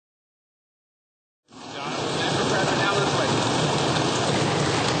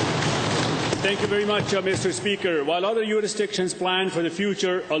Thank you very much, Mr. Speaker. While other jurisdictions plan for the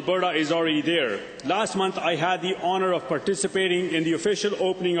future, Alberta is already there. Last month, I had the honour of participating in the official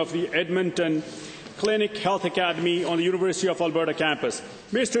opening of the Edmonton Clinic Health Academy on the University of Alberta campus.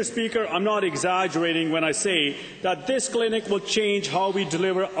 Mr. Speaker, I'm not exaggerating when I say that this clinic will change how we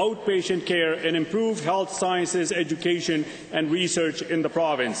deliver outpatient care and improve health sciences, education and research in the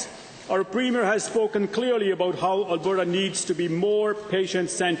province. Our Premier has spoken clearly about how Alberta needs to be more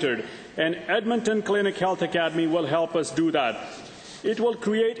patient-centred, and Edmonton Clinic Health Academy will help us do that. It will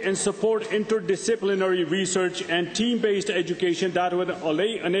create and support interdisciplinary research and team-based education that will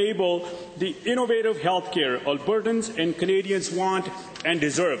enable the innovative healthcare Albertans and Canadians want and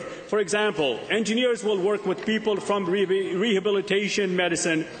deserve. For example, engineers will work with people from rehabilitation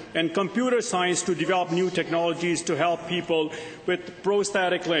medicine and computer science to develop new technologies to help people with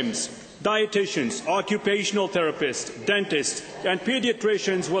prosthetic limbs. Dietitians, occupational therapists, dentists, and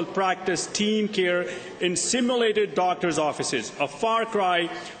pediatricians will practice team care in simulated doctors' offices, a far cry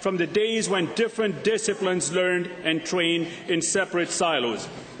from the days when different disciplines learned and trained in separate silos.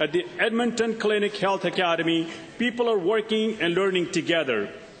 At the Edmonton Clinic Health Academy, people are working and learning together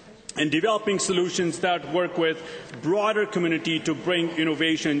and developing solutions that work with broader community to bring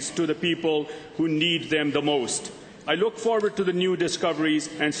innovations to the people who need them the most. I look forward to the new discoveries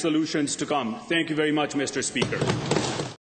and solutions to come. Thank you very much, Mr. Speaker.